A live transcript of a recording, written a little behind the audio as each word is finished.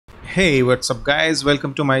Hey, what's up guys?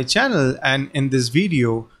 Welcome to my channel, and in this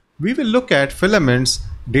video we will look at Filament's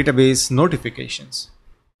database notifications.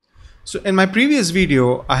 So in my previous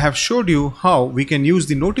video I have showed you how we can use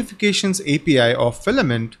the notifications API of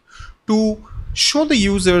Filament to show the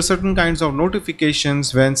user certain kinds of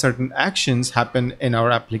notifications when certain actions happen in our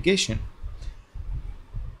application.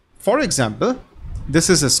 For example, this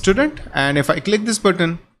is a student, and if I click this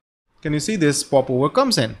button, can you see this popover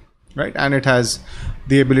comes in, right? And it has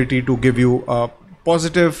the ability to give you a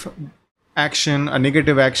positive action, a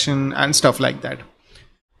negative action, and stuff like that.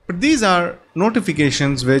 But these are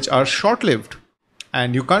notifications which are short-lived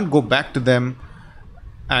and you can't go back to them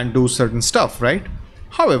and do certain stuff, right?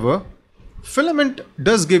 However, Filament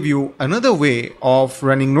does give you another way of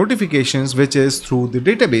running notifications, which is through the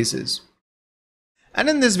databases. And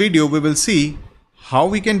in this video we will see how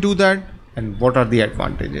we can do that and what are the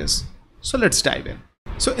advantages. So let's dive in.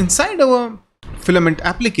 So inside our Filament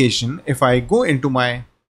application, if I go into my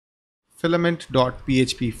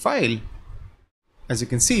filament.php file, as you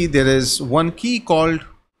can see, there is one key called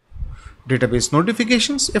database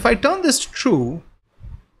notifications. If I turn this to true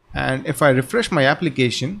and if I refresh my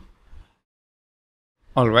application,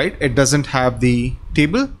 all right, it doesn't have the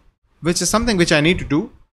table, which is something which I need to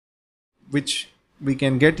do, which we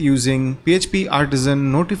can get using PHP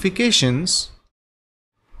artisan notifications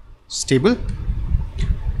table.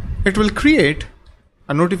 It will create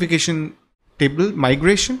a notification table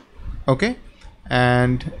migration, okay?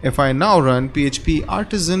 And if I now run PHP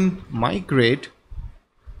artisan migrate,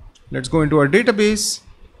 let's go into our database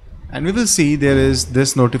and we will see there is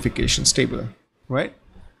this notifications table, right?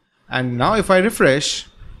 And now if I refresh,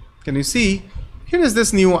 can you see here is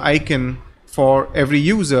this new icon for every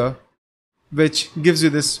user, which gives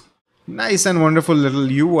you this nice and wonderful little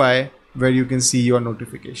UI where you can see your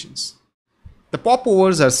notifications. The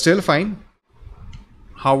popovers are still fine.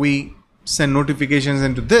 How we send notifications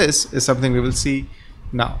into this is something we will see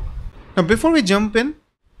now. Now before we jump in,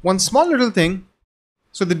 one small little thing.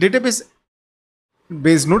 So the database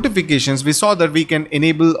based notifications, we saw that we can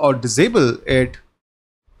enable or disable it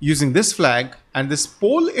using this flag, and this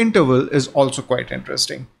poll interval is also quite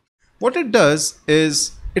interesting. What it does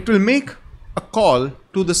is it will make a call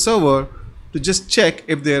to the server to just check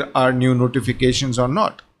if there are new notifications or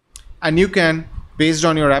not. And you can, based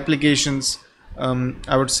on your applications,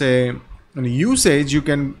 I would say usage, you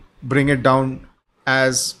can bring it down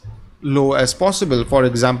as low as possible. For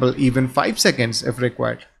example, even 5 seconds if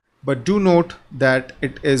required. But do note that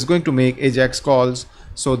it is going to make AJAX calls,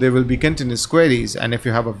 so there will be continuous queries. And if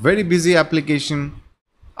you have a very busy application,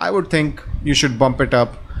 I would think you should bump it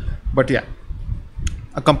up. But yeah,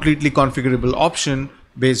 a completely configurable option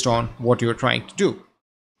based on what you're trying to do.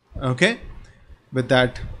 Okay, with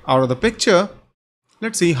that out of the picture,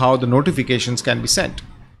 let's see how the notifications can be sent.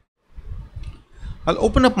 I'll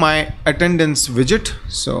open up my attendance widget.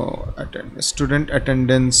 So student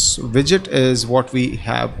attendance widget is what we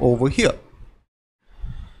have over here.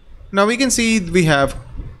 Now we can see we have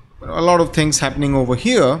a lot of things happening over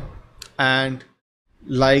here, and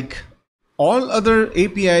like all other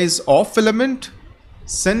APIs of Filament,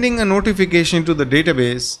 sending a notification to the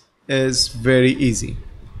database is very easy.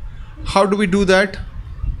 How do we do that?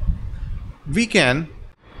 We can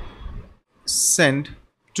send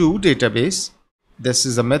to database. This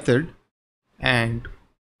is a method, and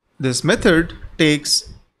this method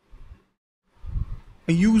takes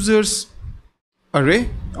a user's array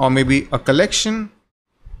or maybe a collection,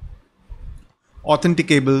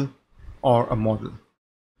 authenticable, or a model.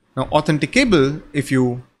 Now authenticable, if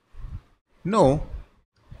you know,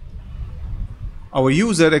 our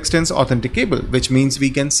user extends authenticable, which means we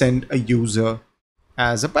can send a user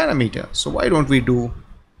as a parameter. So why don't we do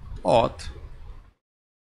auth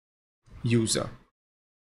user?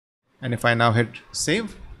 And if I now hit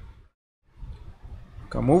save,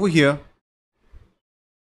 come over here,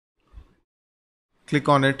 click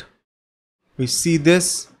on it, we see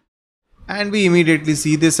this, and we immediately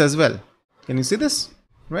see this as well. Can you see this,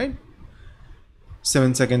 right?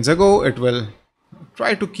 7 seconds ago, it will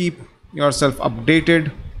try to keep yourself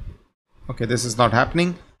updated. Okay, this is not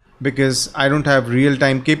happening because I don't have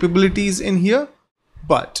real-time capabilities in here.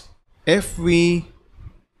 But if we,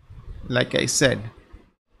 like I said,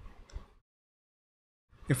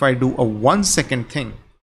 if I do a 1 second thing,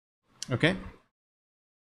 okay,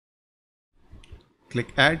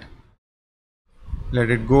 click add, let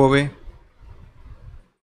it go away,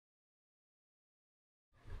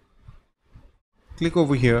 click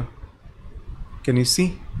over here, can you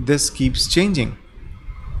see this keeps changing?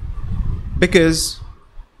 Because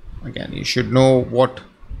again, you should know what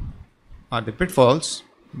are the pitfalls,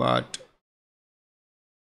 but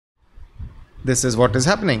this is what is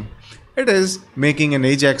happening. It is making an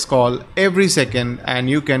AJAX call every second, and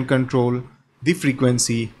you can control the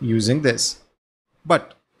frequency using this.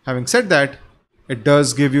 But having said that, it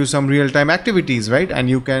does give you some real-time activities, right? And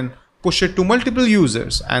you can push it to multiple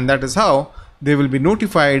users, and that is how they will be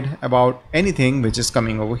notified about anything which is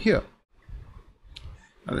coming over here.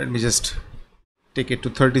 Now let me just take it to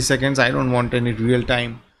 30 seconds. I don't want any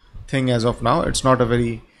real-time thing as of now. It's not a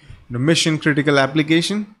very mission critical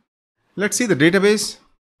application. Let's see the database.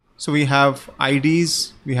 So we have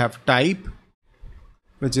IDs, we have type,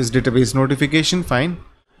 which is database notification, fine.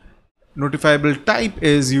 Notifiable type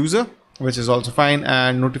is user, which is also fine,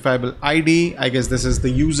 and notifiable ID, I guess this is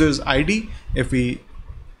the user's ID. If we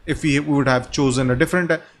would have chosen a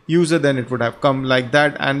different user, then it would have come like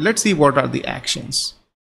that. And let's see what are the actions.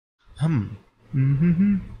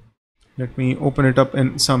 Let me open it up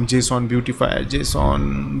in some JSON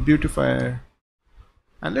beautifier,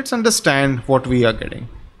 and let's understand what we are getting.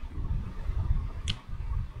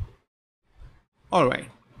 All right,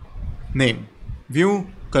 name,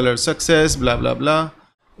 view, color, success, blah blah blah.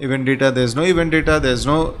 Event data, there's no event data, there's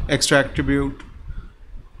no extra attribute.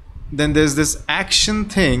 Then there's this action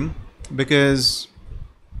thing, because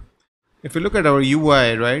if you look at our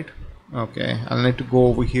UI, right? Okay, I'll need to go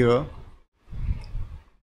over here.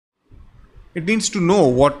 It needs to know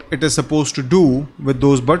what it is supposed to do with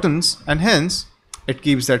those buttons, and hence it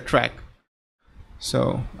keeps that track.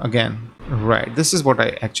 So again, right, this is what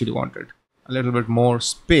I actually wanted. A little bit more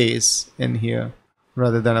space in here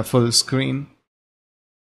rather than a full screen.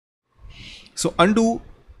 So undo,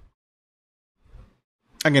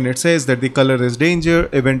 again it says that the color is danger,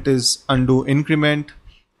 event is undo increment,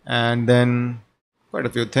 and then quite a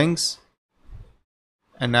few things.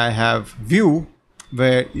 And I have view,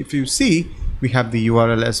 where if you see we have the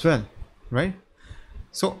URL as well, right?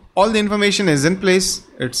 So all the information is in place.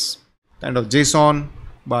 It's kind of JSON,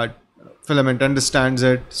 but Filament understands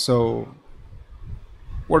it. So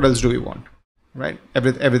what else do we want, right?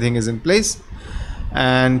 Everything is in place.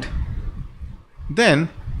 And then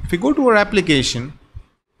if we go to our application,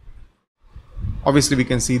 obviously we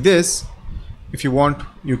can see this. If you want,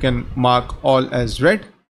 you can mark all as red.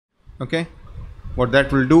 Okay, what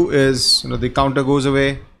that will do is, the counter goes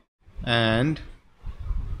away, and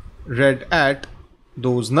red at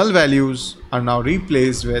those null values are now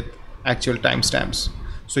replaced with actual timestamps.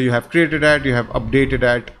 So you have created at, you have updated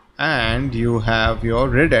at, and you have your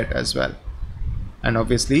red at as well. And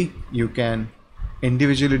obviously you can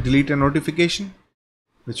individually delete a notification,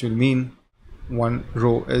 which will mean one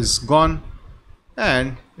row is gone.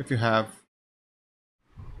 And if you have,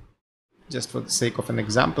 just for the sake of an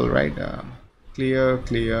example, right, clear,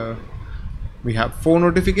 we have 4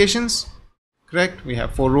 notifications, correct? We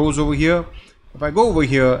have 4 rows over here. If I go over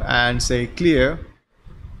here and say clear,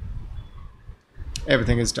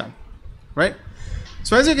 everything is done, right?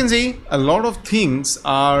 So as you can see, a lot of things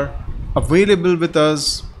are available with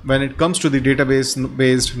us when it comes to the database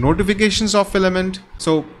based notifications of Filament.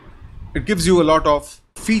 So it gives you a lot of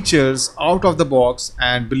features out of the box,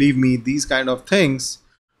 and believe me, these kind of things,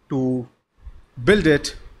 to build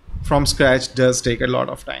it from scratch does take a lot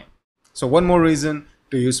of time. So one more reason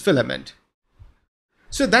to use Filament.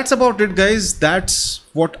 So that's about it, guys. That's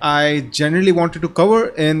what I generally wanted to cover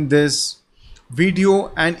in this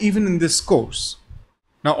video and even in this course.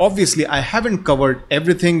 Now obviously I haven't covered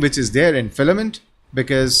everything which is there in Filament,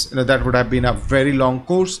 because that would have been a very long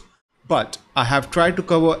course, but I have tried to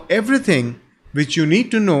cover everything which you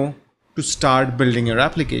need to know to start building your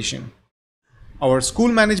application. Our school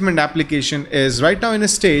management application is right now in a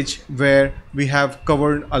stage where we have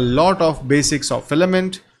covered a lot of basics of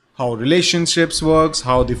Filament, how relationships works,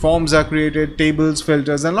 how the forms are created, tables,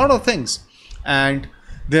 filters, and a lot of things. And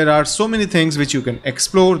there are so many things which you can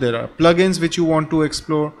explore. There are plugins which you want to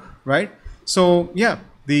explore, right? So yeah,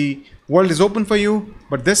 the world is open for you,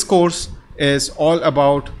 but this course is all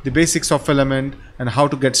about the basics of Filament and how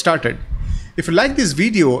to get started. If you like this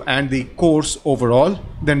video and the course overall,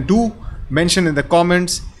 then do mention in the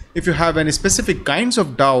comments. If you have any specific kinds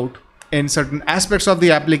of doubt in certain aspects of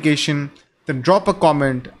the application, then drop a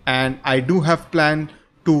comment, and I do have planned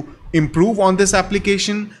to improve on this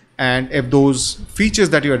application. And if those features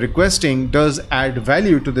that you are requesting does add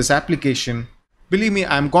value to this application, believe me,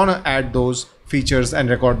 I'm gonna add those features and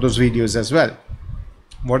record those videos as well.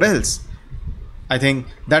 What else? I think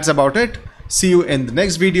that's about it. See you in the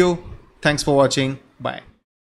next video. Thanks for watching. Bye.